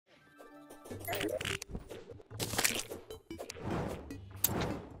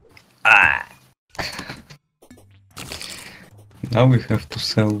Ah. Now we have to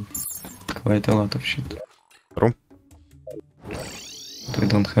sell quite a lot of shit. True. But we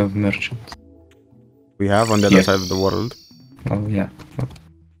don't have merchants. We have on the other side of the world. Oh yeah.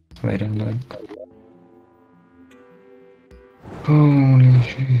 Very annoying. Holy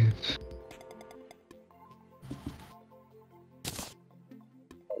shit.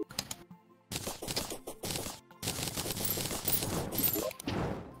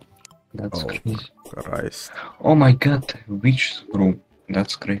 That's crazy. Christ. Oh my god, witch's broom.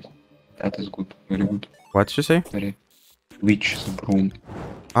 That's great. That is good. Very good. What did you say? Very witch's broom.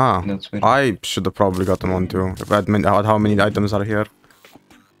 Ah, That's very I should have probably gotten one too. If I had how many items are here?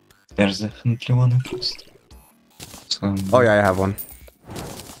 There's definitely one at least. So, Oh yeah, I have one.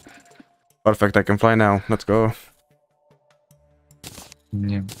 Perfect, I can fly now. Let's go.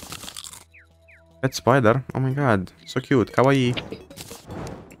 yeah. That spider. Oh my god. So cute. Kawaii.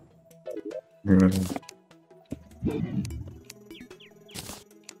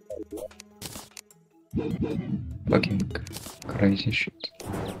 Fucking crazy shit.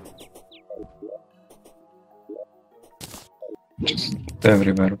 Just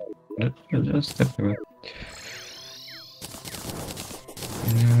everywhere. Just everywhere.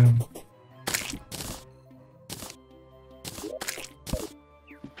 Yeah.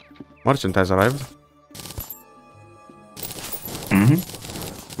 Merchant has arrived.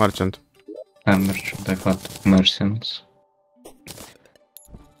 Merchant. I'm merchant. I got merchants.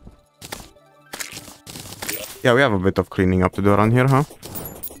 Yeah, we have a bit of cleaning up to do around here, huh?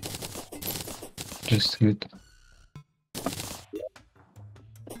 Just a bit.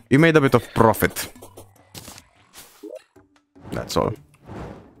 You made a bit of profit. That's all.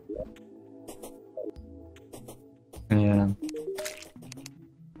 Yeah.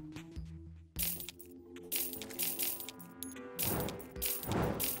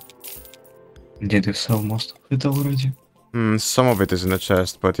 Did you sell most of it already? Some of it is in the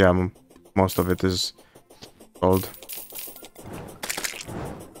chest, but yeah, most of it is sold.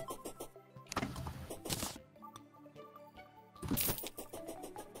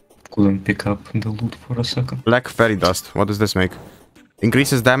 Couldn't pick up the loot for a second. Black fairy dust. What does this make?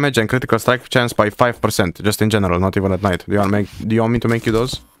 Increases damage and critical strike chance by 5%, just in general, not even at night. Do you want me to make you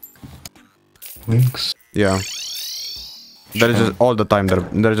those? Wings? Yeah. They're just all the time.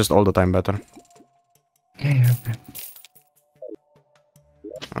 They're just all the time better. Yeah.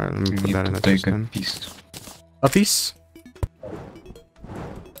 Alright, let me put Need that in to the take chest a then. piece. A piece?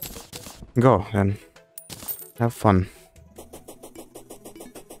 Go then. Have fun.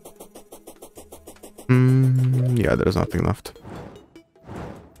 Yeah, there's nothing left.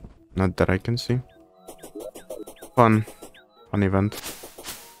 Not that I can see. Fun. Fun event.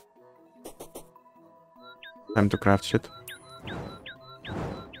 Time to craft shit.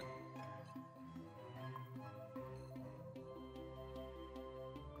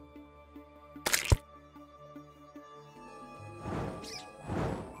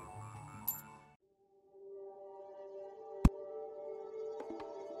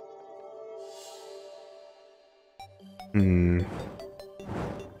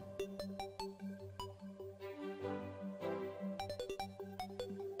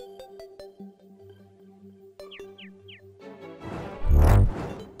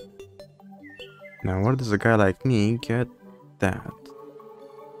 Now, where does a guy like me get that?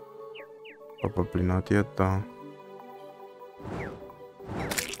 Probably not yet, though.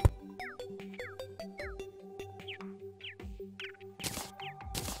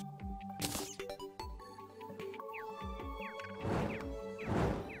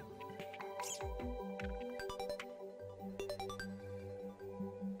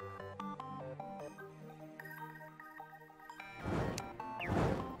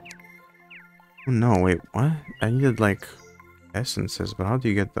 Oh, no, wait, what? I needed, like, essences, but how do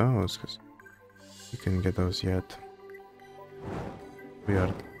you get those? Because you couldn't get those yet.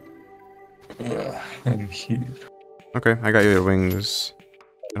 Weird. I'm here. Okay, I got your wings.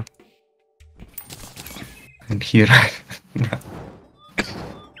 Yeah. I'm here.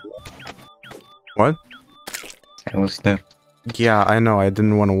 What? I was there. Yeah, I know, I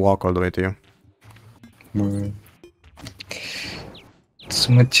didn't want to walk all the way to you. It's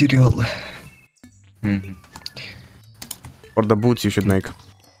material. For the boots you should make.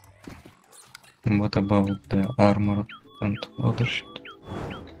 What about the armor and other shit?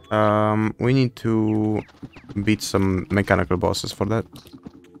 We need to beat some mechanical bosses for that.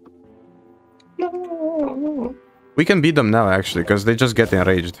 No. We can beat them now, actually, because they just get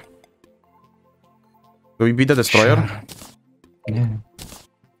enraged. Do we beat the destroyer? Sure. Yeah.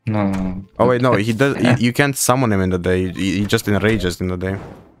 No. Oh wait, no, he does. You can't summon him in the day. He just enrages in the day.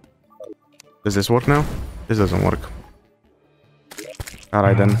 Does this work now? This doesn't work.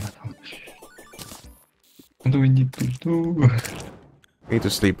 Alright then. What do we need to do? Need to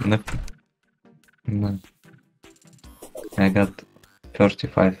sleep. No. I got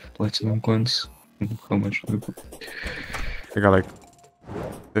 35 platinum coins. How much do we put? I got like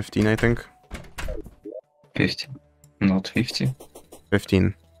 15, I think. 50. Not 50.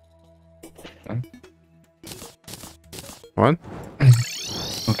 15. Huh? What?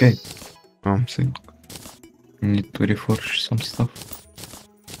 Okay. Oh. I'm saying. Need to reforge some stuff.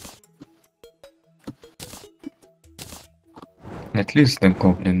 At least the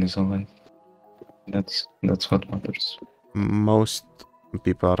goblin is alive. That's what matters. Most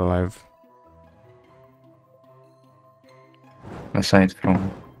people are alive. Aside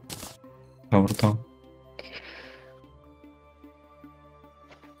from our town.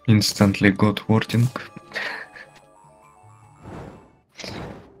 Instantly got warding.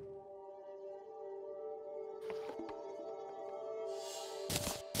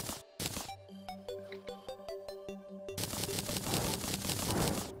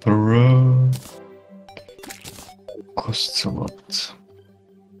 Bro. Costs a lot.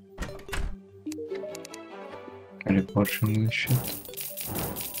 Reforging this shit.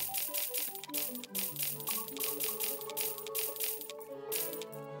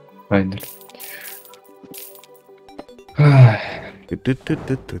 Finally.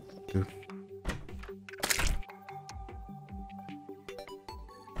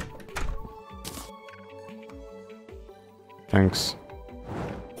 Thanks.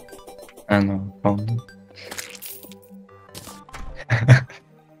 I know, found it.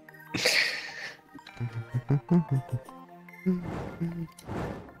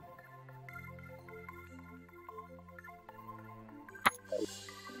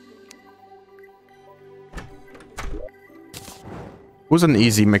 Who's an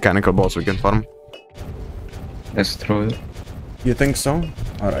easy mechanical boss we can farm? Destroyer. You think so?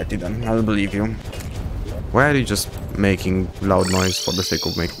 Alrighty then, I'll believe you. Why are you just making loud noise for the sake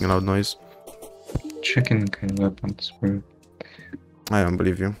of making loud noise? Checking weapons, bro. I don't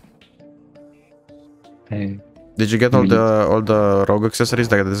believe you. Hey. Did you get all the rogue accessories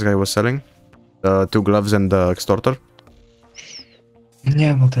that this guy was selling? The 2 gloves and the extorter?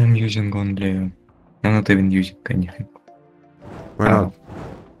 Yeah, but I'm using only... I'm not even using anything. Why not?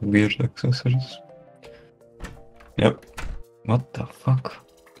 Weird accessories. Yep. What the fuck?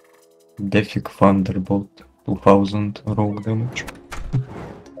 Defic Thunderbolt. 2000 rogue damage.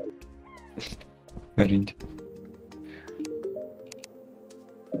 Very deep.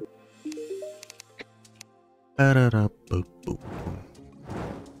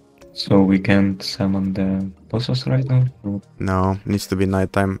 So we can't summon the bosses right now? Or... No, needs to be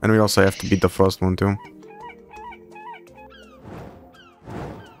nighttime. And we also have to beat the Frost Moon too.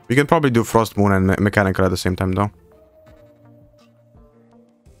 We can probably do Frost Moon and Mechanical at the same time though.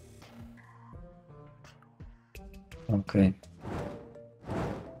 Okay.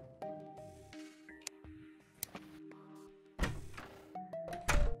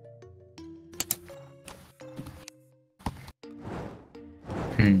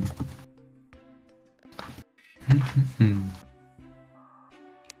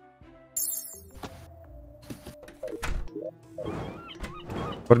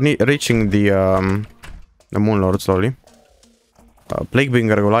 We're reaching the Moon Lord slowly.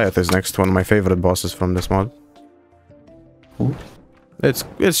 Plaguebringer Goliath is next, one of my favorite bosses from this mod. Who?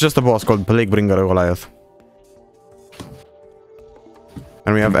 It's just a boss called Plaguebringer Goliath.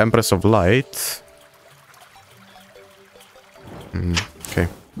 And we have Empress of Light. Okay.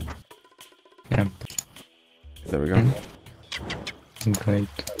 Yeah. There we go. Guide.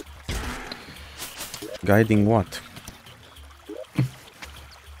 Guiding what?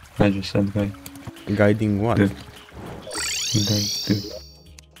 I just said guide. Guiding what? Guide.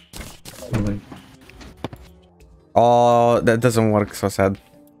 Guide. Oh, that doesn't work, so sad.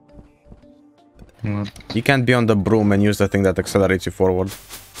 What? You can't be on the broom and use the thing that accelerates you forward.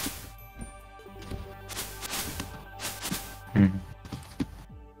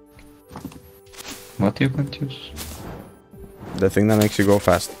 What you can't use? The thing that makes you go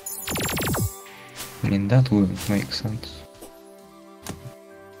fast. I mean, that wouldn't make sense.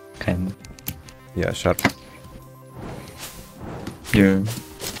 Kinda. Yeah, sure. Yeah.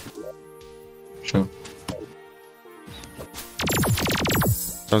 Sure.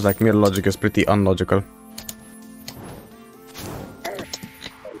 Sounds like mere logic is pretty unlogical.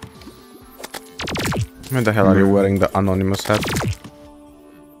 Why the hell are you wearing the anonymous hat?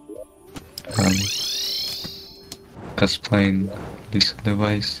 Cosplaying this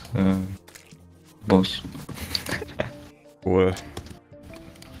device, boss. Cool.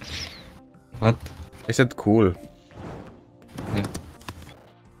 What? I said cool. Yeah.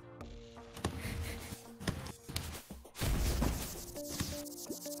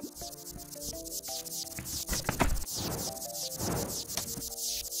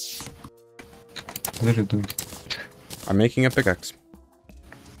 What are you doing? I'm making a pickaxe.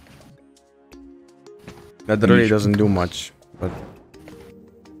 That really doesn't do much, but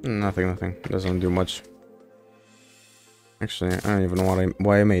nothing. Doesn't do much. Actually, I don't even know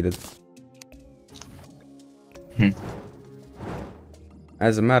why I made it.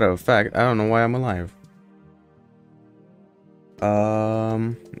 As a matter of fact, I don't know why I'm alive.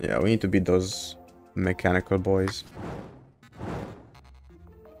 Yeah, we need to beat those mechanical boys.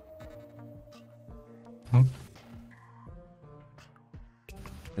 Huh?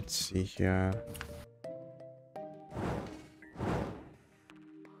 Let's see here.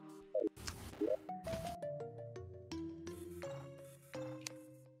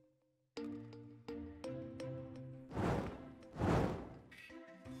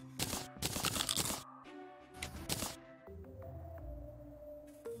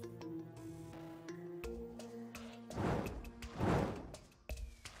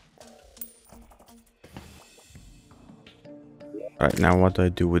 Alright, now what do I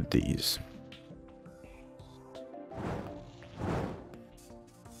do with these?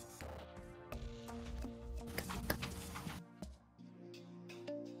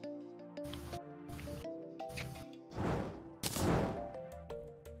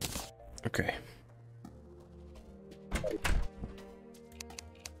 Okay.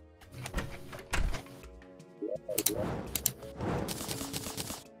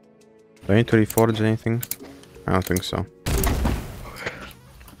 Do I need to reforge anything? I don't think so.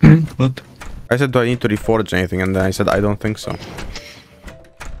 What? I said, do I need to reforge anything? And then I said, I don't think so.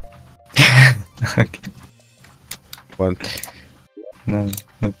 Okay. What? No,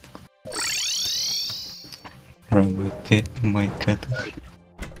 no. Probably my cat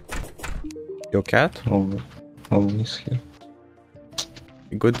Your cat? always here.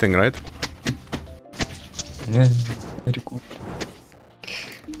 Good thing, right? Yeah, very good.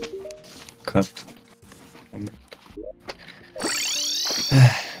 Cat.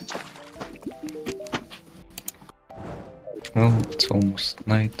 Well, it's almost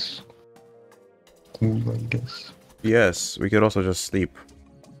night. So cool, I guess. Yes, we could also just sleep.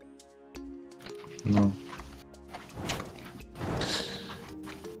 No.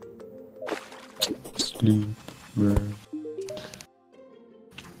 Sleep. Where?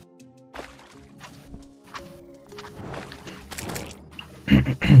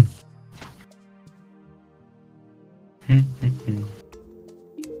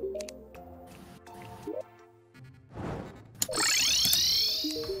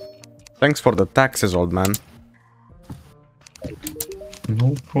 Thanks for the taxes, old man.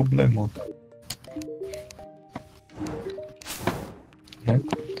 No problemo. Yeah.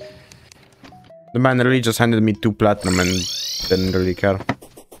 The man really just handed me 2 platinum and didn't really care.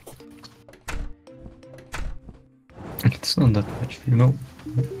 It's not that much, you know.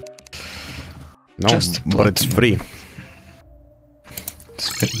 No, Just but it's free. It's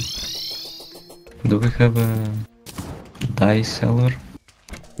free. Do we have a dye seller?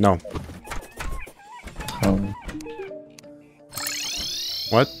 No. How?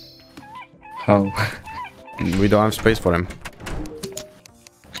 What? How? We don't have space for him.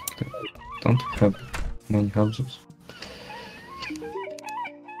 Don't we have many houses?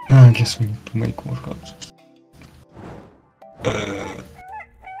 I guess we need to make more houses.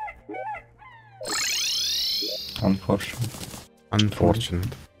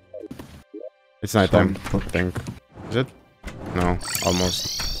 Unfortunate. It's nighttime, So I think. Is it? No,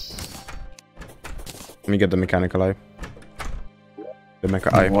 almost. Let me get the mechanical eye. The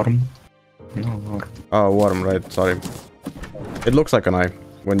mecha eye. Worm? No, worm. Oh, worm, right, sorry. It looks like an eye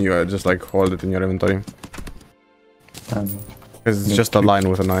when you just like hold it in your inventory. Because it's just a line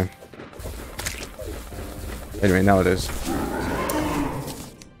with an eye. Anyway, now it is.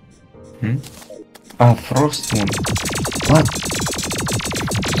 Ah, frost one. What?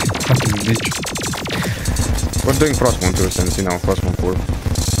 Fucking bitch. We're doing frost one too, since you know frost one cool.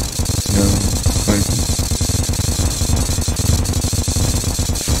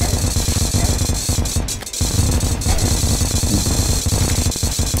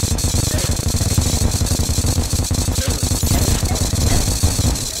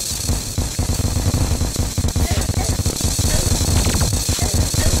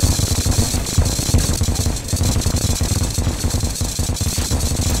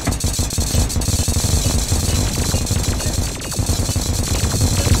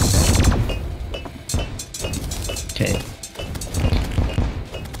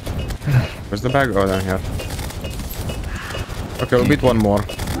 Where's the bag? Oh, down here. Okay, we'll beat one more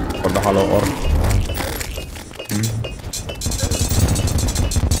for the hollow ore.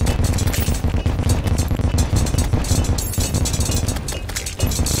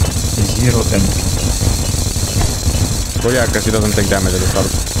 Zero damage. Oh yeah, because he doesn't take damage at the start.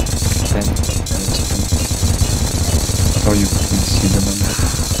 How you can see the number?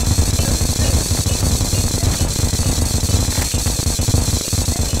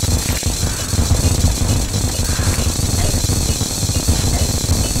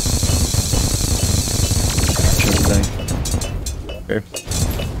 Just die. Okay.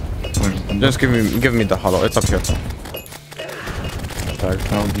 Where's the Just give me the hollow. It's up here. Tag.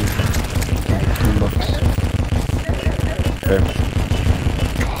 I'll give you 2 bucks. Okay.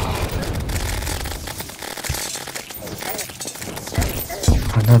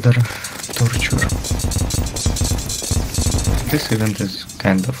 Another torture. This event is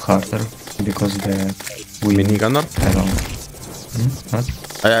kind of harder because the Minigunner? I don't. What?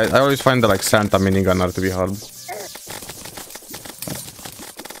 I always find the like Santa minigunner to be hard.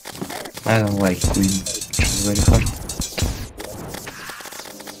 I don't like Queen, which is very hard.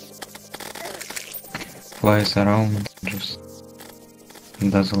 Flies around, just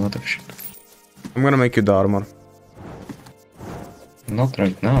does a lot of shit. I'm gonna make you the armor. Not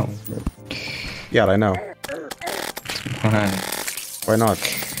right now, but Yeah, I know. why? Why not?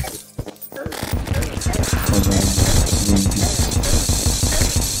 Because I'm doing this.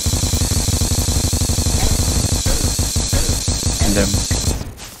 Them.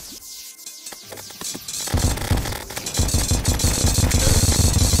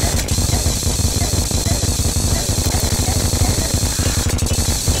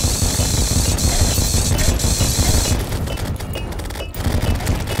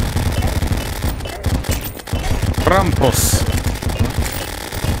 Krampus!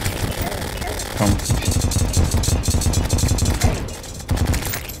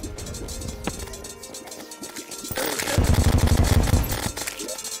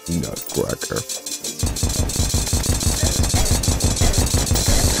 Nutcracker.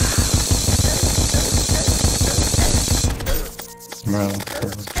 Bro.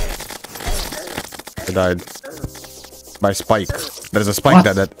 I died. By spike. There's a spike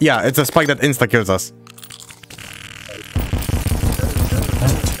What? that yeah, it's a spike that insta kills us.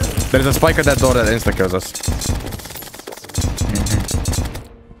 There's a spike at that door that insta kills us.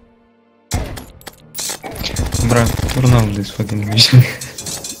 Bro, turn on this fucking music.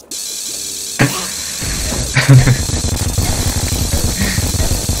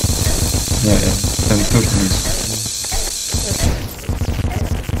 yeah, then turn this.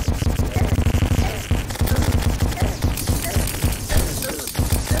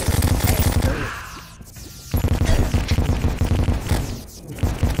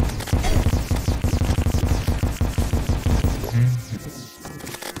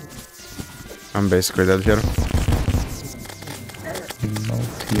 I'm basically dead here. Not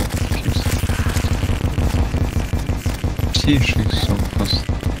yet, please. See, she's so fast.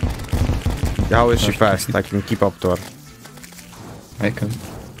 How is she fast? I can keep up to her. I can.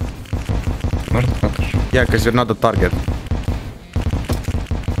 Where the fuck is she? Yeah, because you're not the target.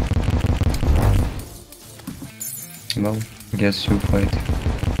 Well, guess you fight.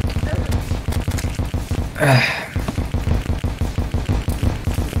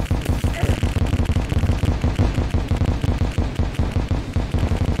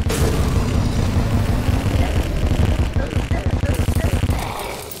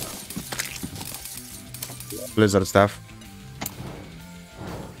 Blizzard staff.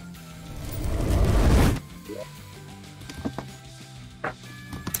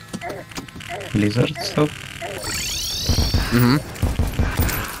 Blizzard stuff? Mm-hmm.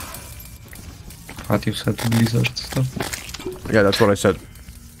 What you said, Blizzard stuff? Yeah, that's what I said.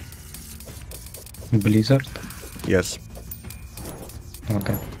 Blizzard? Yes.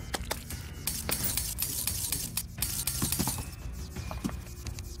 Okay.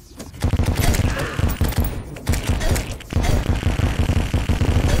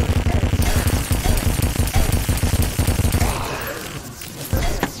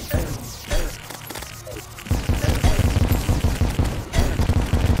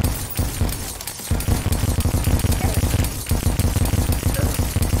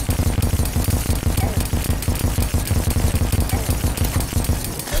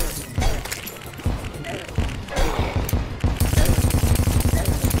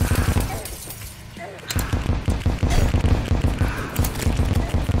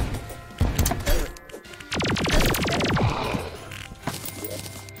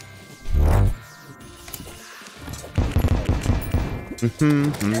 Santa.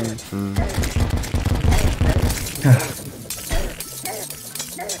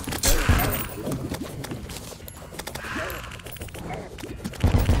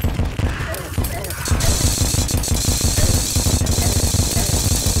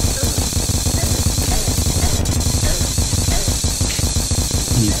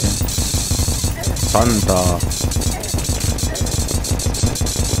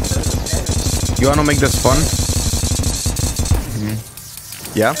 You wanna make this fun?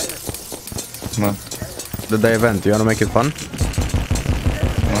 Yeah? What? The event, you wanna make it fun?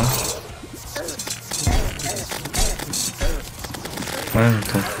 What are you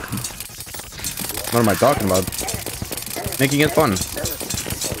talking? What am I talking about? Making it fun.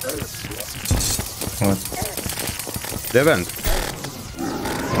 What? The event.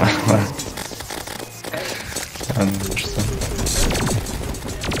 What? I don't understand.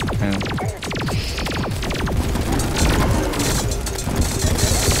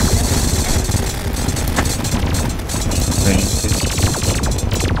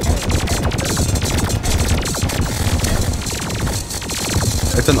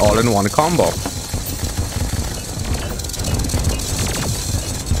 It's an all-in-one combo.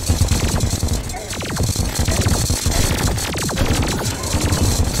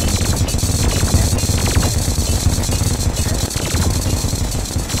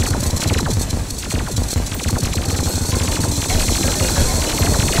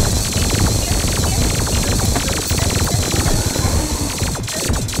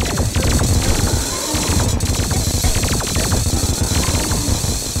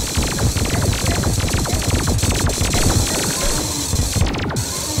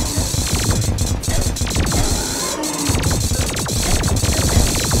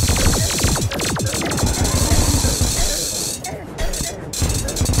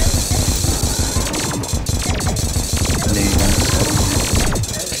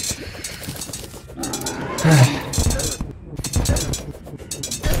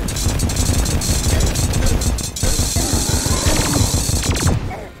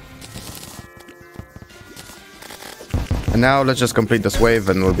 And now let's just complete this wave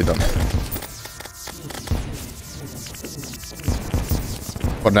and we'll be done.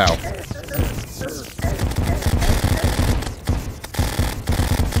 For now.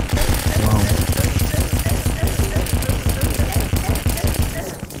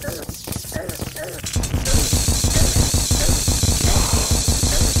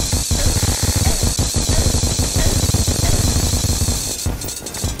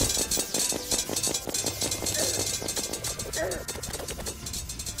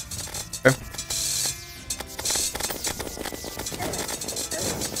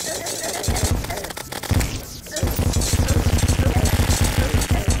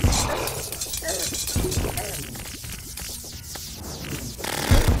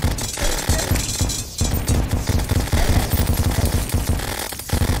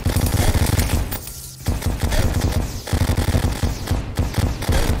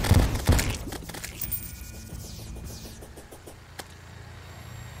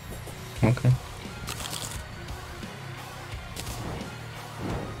 Okay.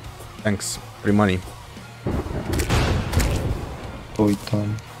 Thanks. Free money. Toy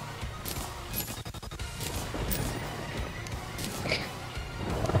time.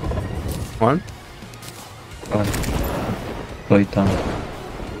 What? Toy time.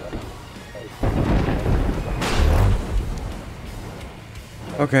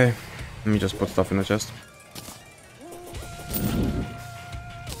 Okay. Let me just put stuff in the chest.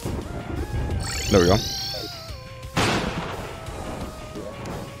 There we go.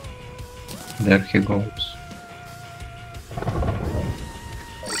 There he goes.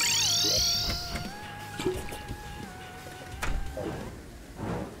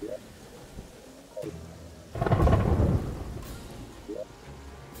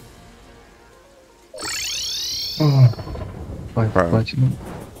 Oh, five platinum.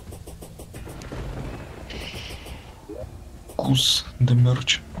 Goose the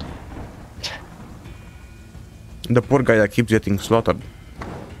merchant. The poor guy that keeps getting slaughtered.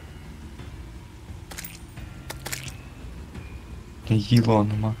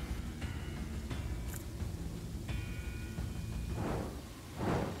 Елонма.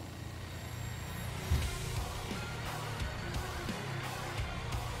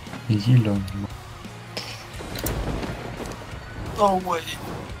 Елонма. No way.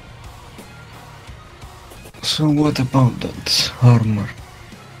 So what about that armor?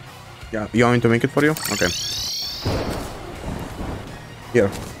 Yeah, you want me to make it for you? Okay.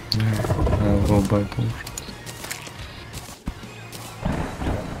 Here. Yeah, I'll go buy potion.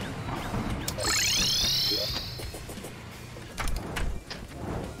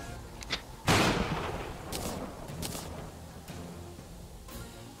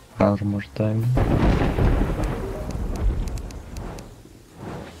 Armor time.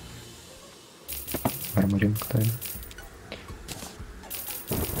 Armoring time.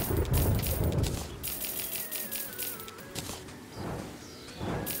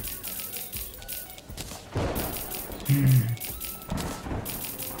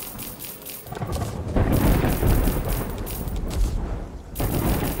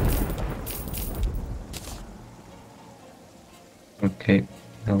 Okay,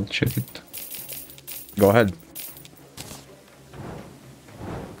 I'll check it. Go ahead.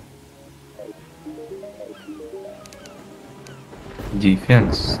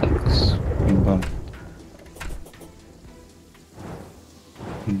 Defense sucks, but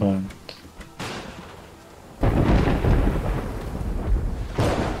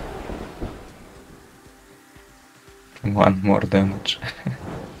one more damage.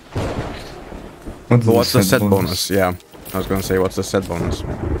 What's the set bonus? Yeah, I was gonna say, what's the set bonus?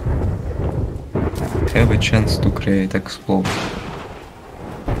 Have a chance to create explode.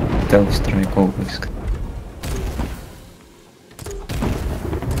 Stealth strike always.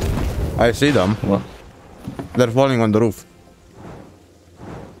 I see them. What? They're falling on the roof.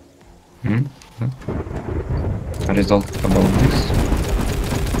 A result about this?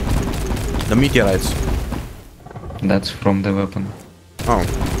 The meteorites. That's from the weapon. Oh,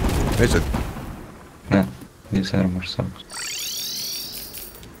 is it? Yeah, this armor sucks.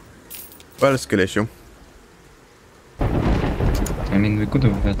 Well, skill issue. I mean, we could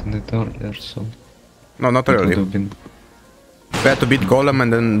have gotten it earlier, so... No, not it really. would have been... We had to beat Golem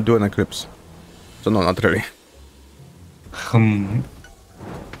and then do an eclipse. So no, not really.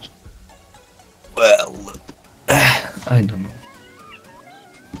 Well... I don't know.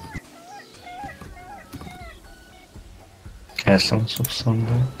 Essence of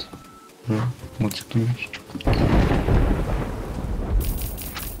Sunlight. What's it used?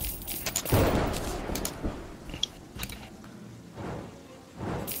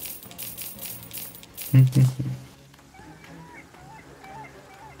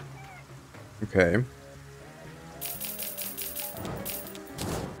 Okay.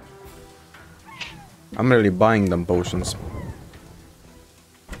 I'm really buying them potions.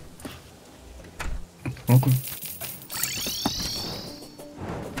 Okay.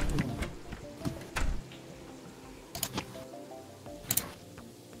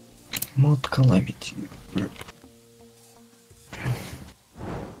 Mod Calamity.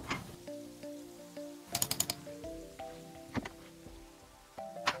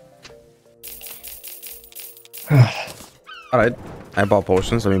 Alright, I bought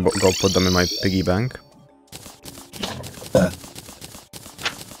potions. Let me go put them in my piggy bank.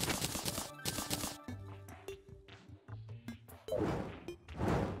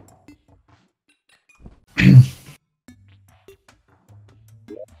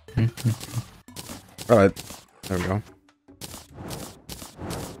 Alright, there we go.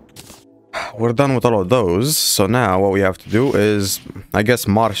 We're done with all of those, so now what we have to do is, I guess,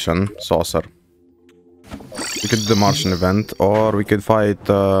 Martian Saucer. We could do the Martian event, or we could fight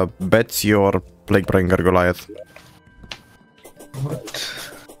Betsy or Plaguebringer Goliath. What?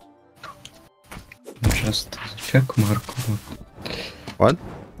 Just check mark. What?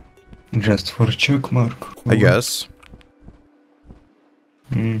 Just for check mark. I guess.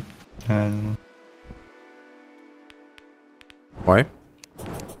 I don't know. Why?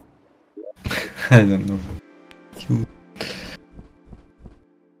 I don't know.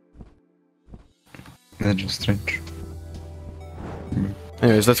 That's just strange.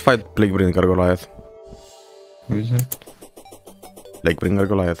 Anyways, let's fight Plaguebringer Goliath. Who is it? Plaguebringer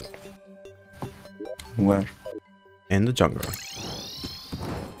Goliath. Where? In the jungle.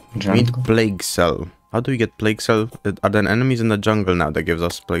 Jungle? Meet Plague Cell. How do we get Plague Cell? Are there enemies in the jungle now that gives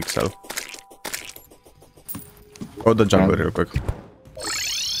us Plague Cell? Go to the jungle real quick.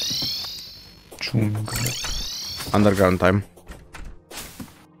 Jungle. Underground time.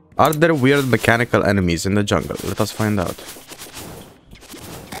 Are there weird mechanical enemies in the jungle? Let us find out.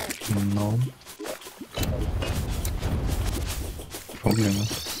 No. Probably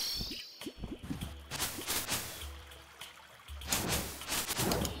not.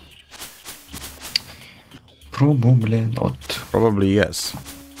 Probably not. Probably yes.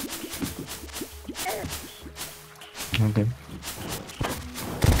 Okay.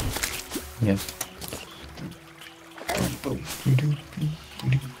 Yes.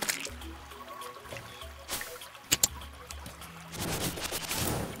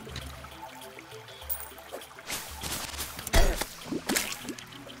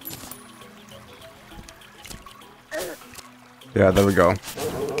 Yeah, there we go.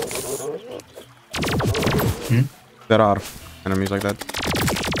 There are enemies like that.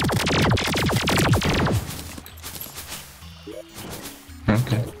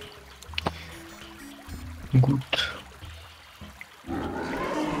 Good.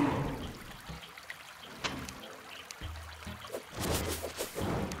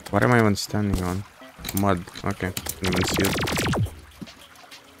 What am I even standing on? Mud. Okay, didn't even see it.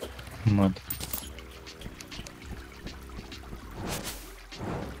 Mud.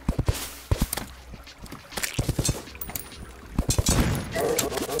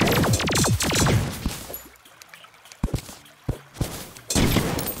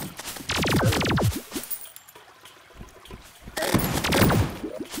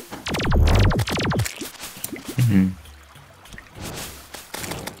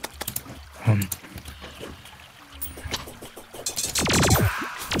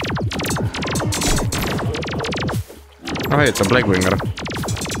 Oh, hey, it's a Black Winger.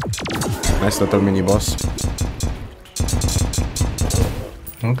 Nice little mini boss.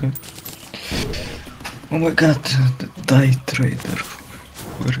 Okay. Oh my god, the die trader.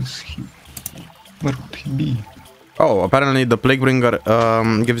 Where is he? Where would he be? Oh, apparently the Plague Bringer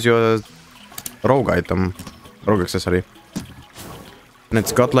gives you a rogue item, rogue accessory. And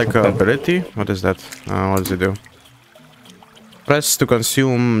it's got like a ability. What is that? What does it do? Press to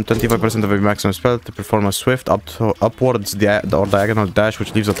consume 25% of your maximum spell to perform a swift upwards or diagonal dash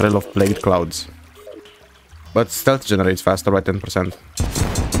which leaves a trail of plagued clouds. But stealth generates faster by 10%.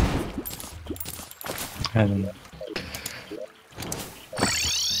 I don't know.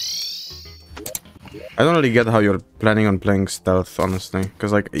 I don't really get how you're planning on playing stealth, honestly.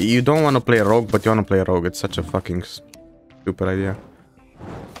 Because, like, you don't want to play a rogue, but you want to play a rogue. It's such a fucking stupid idea.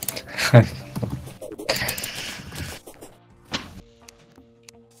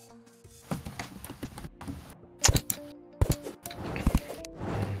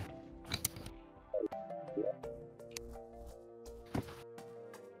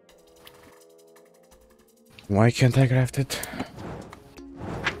 Why can't I craft it?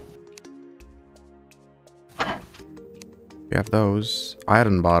 We have those.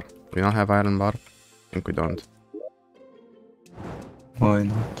 Iron bar. We don't have iron bar? I think we don't. Why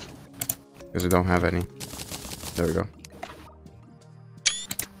not? Because we don't have any. There we go.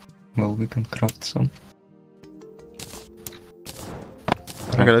 Well, we can craft some.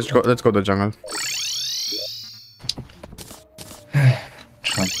 Okay, let's go to the jungle.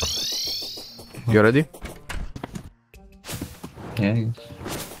 Chunk. You ready? Yeah, yes.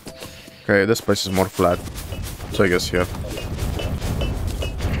 Okay, this place is more flat. So I guess here.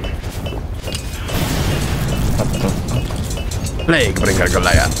 Plague Bringer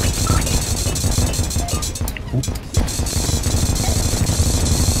Goliath.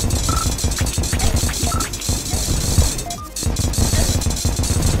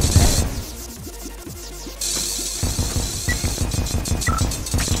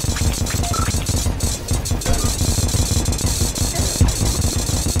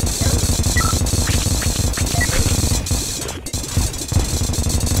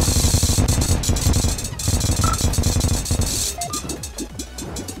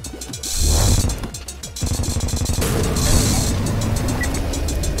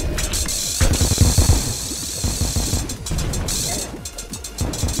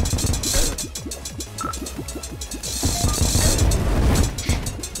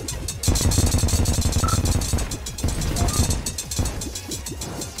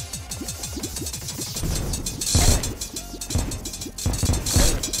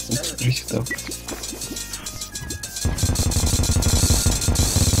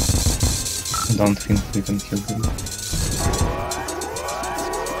 I don't think we can kill them.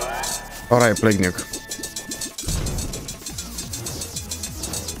 Alright, Plague Nuke.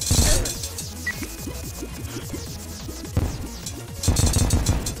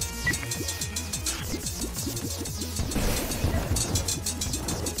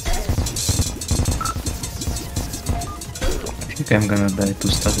 I think I'm gonna die to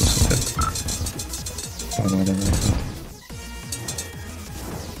status effect. Or whatever.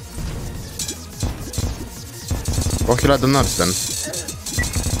 Go heal at the nuts then.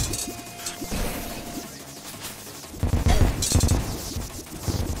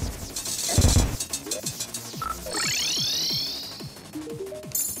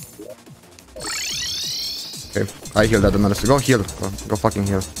 Okay, I healed at the nuts. Go heal. Go fucking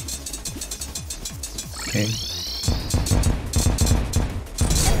heal. Okay.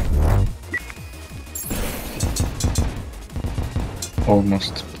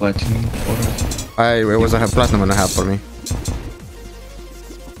 Almost platinum for it. It was a platinum and a half for me.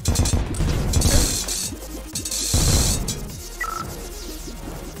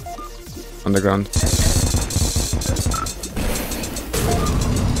 On the ground.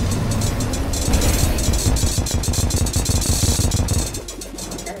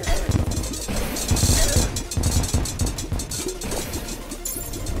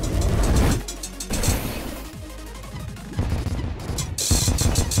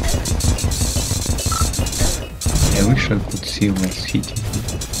 see what's hitting me.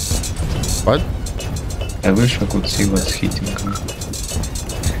 What? I wish I could see what's hitting me.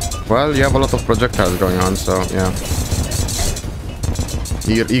 Well, you have a lot of projectiles going on, so yeah.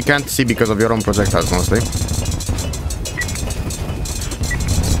 You can't see because of your own projectiles mostly.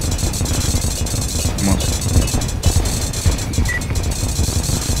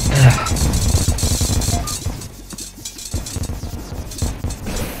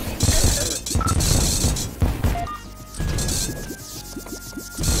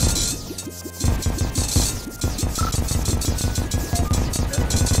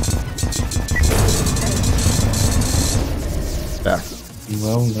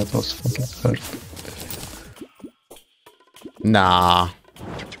 Well, that was fucking hard. Nah.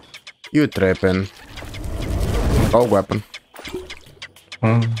 You tripping. Oh, weapon.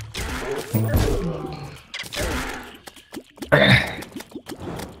 Oh.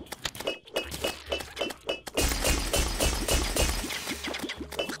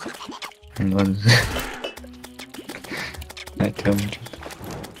 And what is it? I tell you.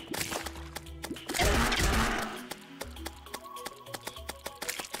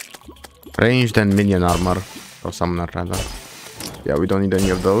 Ranged and minion armor. Or summoner rather. Yeah, we don't need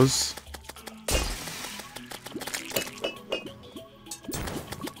any of those.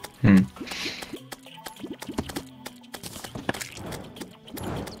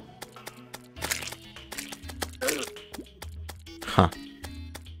 Huh.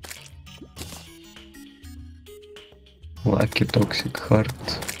 Lucky toxic heart.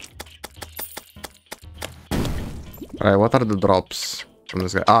 Alright, what are the drops from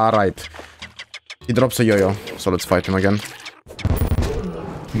this guy? Ah, right. He drops a yo-yo, so let's fight him again.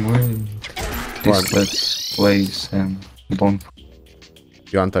 Wait. What? Let's play some bonfire.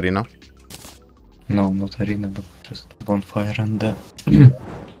 You want arena? No, not arena, but just bonfire and the you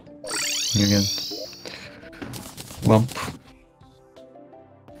get lamp.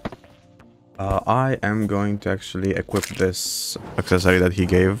 I am going to actually equip this accessory that he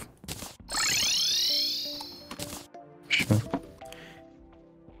gave. Sure.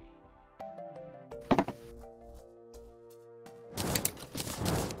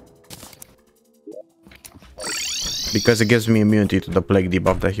 Because it gives me immunity to the plague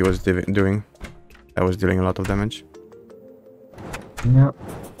debuff that he was doing. I was dealing a lot of damage. Yeah.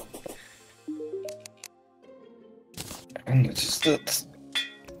 And it's that.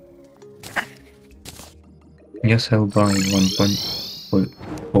 Yes, I'll buy one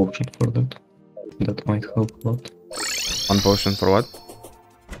potion for that. That might help a lot. One potion for what?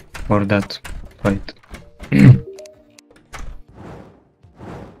 For that fight.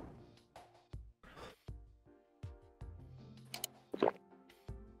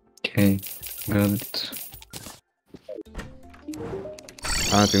 Okay, got it.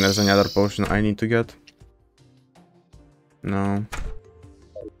 I don't think there's any other potion I need to get. No.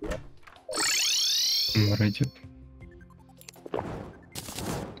 I'm ready.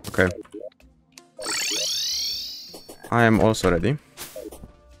 Okay. I am also ready.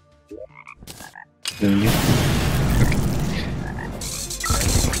 Okay.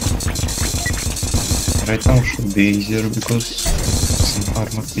 Right now should be easier because some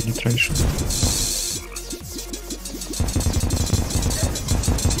armor penetration.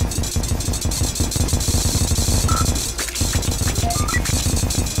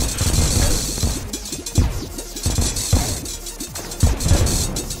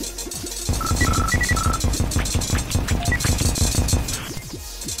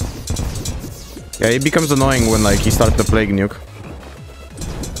 Yeah, it becomes annoying when like he starts the plague nuke.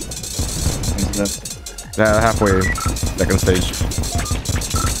 Is that? Yeah, halfway second stage.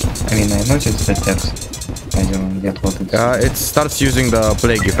 I mean, I noticed that text. I don't get what it's. It starts using the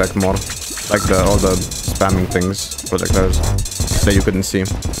plague effect more, like all the spamming things, projectiles that you couldn't see.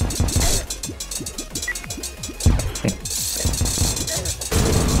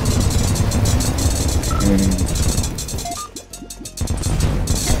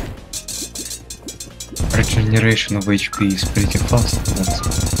 Regeneration of HP is pretty fast, but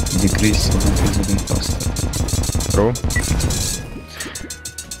decrease of it is even faster. True.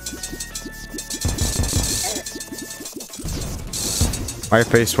 My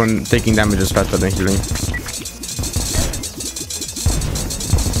face when taking damage is faster than healing.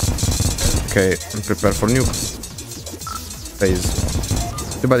 Okay, prepare for nuke. Phase.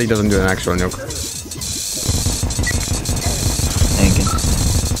 Too bad he doesn't do an actual nuke.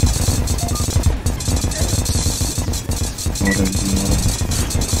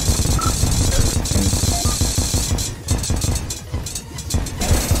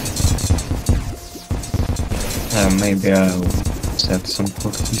 Maybe I'll set some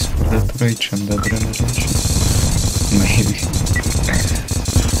hotkeys for that rage and that regeneration. Maybe. I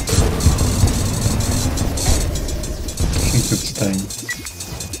think it's time.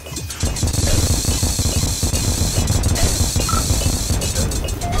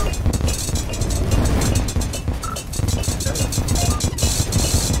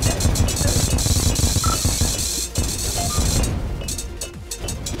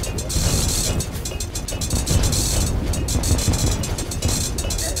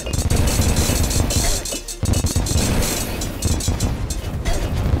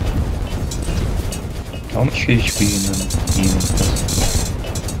 How much HP in an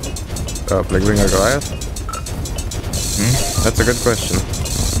Like bring a Goliath? That's a good question.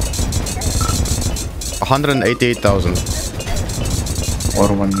 188,000.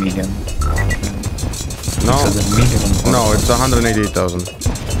 or 1 million? No. It's a million or No, it's 188,000.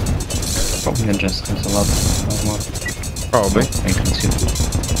 probably just has a lot more. Probably. I can see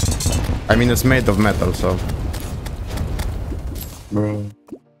it. I mean, it's made of metal, so. Bro.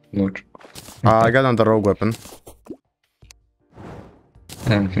 Look. I got on the rogue weapon. I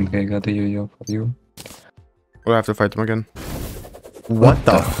don't think I got a yo-yo for you. We'll have to fight him again. What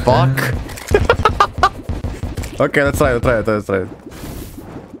the fuck? Okay, let's try it. No,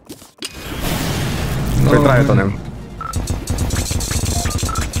 We try it on him.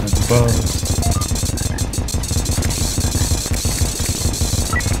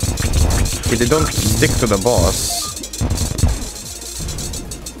 If they don't stick to the boss,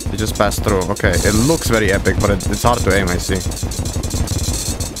 they just pass through. Okay, it looks very epic, but it's hard to aim, I see.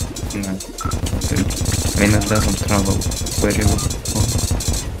 No. I mean, it doesn't travel very well.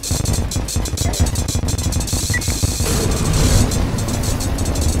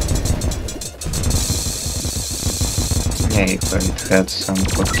 Yeah, if I had some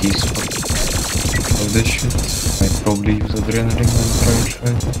hotkeys for this shit, I'd probably use adrenaline and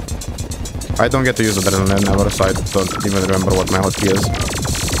try it. I don't get to use adrenaline ever, so I don't even remember what my hotkey is.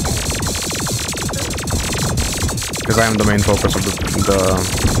 Because I am the main focus of the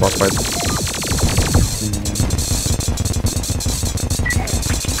boss fight.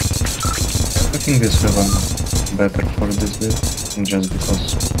 I think this weapon better for this build, just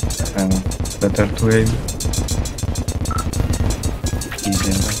because better to aim.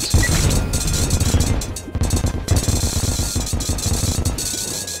 Easier, let's see.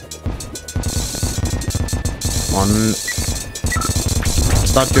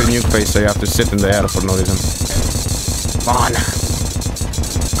 Start your nuke phase, so you have to sit in the air for no reason. Come on!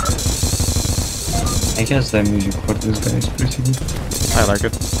 I guess the music for this guy is pretty good. I like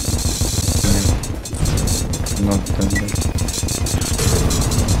it. Yeah. Not that bad.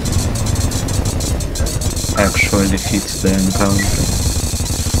 Actually fits the encounter.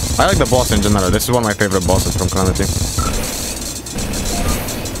 I like the boss in general. This is one of my favorite bosses from Calamity.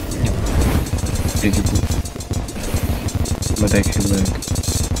 Pretty good. But I feel like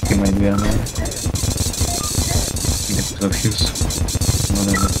he might be annoying. Because of his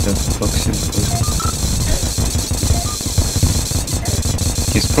whatever that toxic.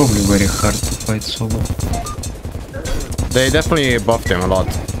 He's probably very hard to fight solo. They definitely buffed him a lot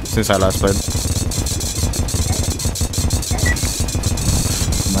since I last played.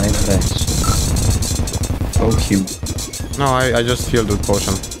 My bad. Oh, heal. No, I just healed with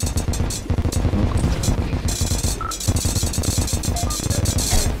potion.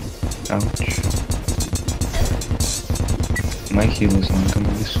 Ouch. My heal is not gonna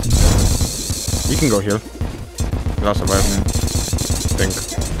be soon. You can go heal. You'll survive. Yeah. I think.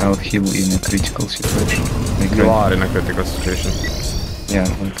 I'll heal in a critical situation. Like You are in a critical situation. Yeah,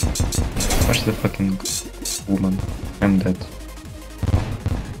 like... Watch the fucking woman. I'm dead.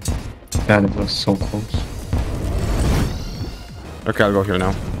 God, it was so close. Okay, I'll go heal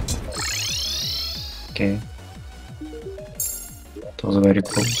now. Okay. It was very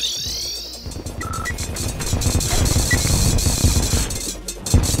close.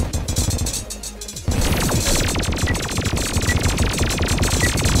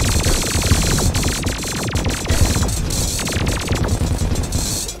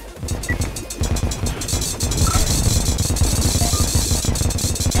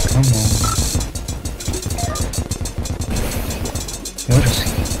 Come on. Where is he?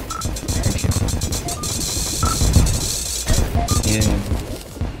 Okay. Yeah.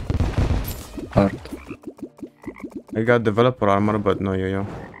 Hard. I got developer armor, but no yo-yo.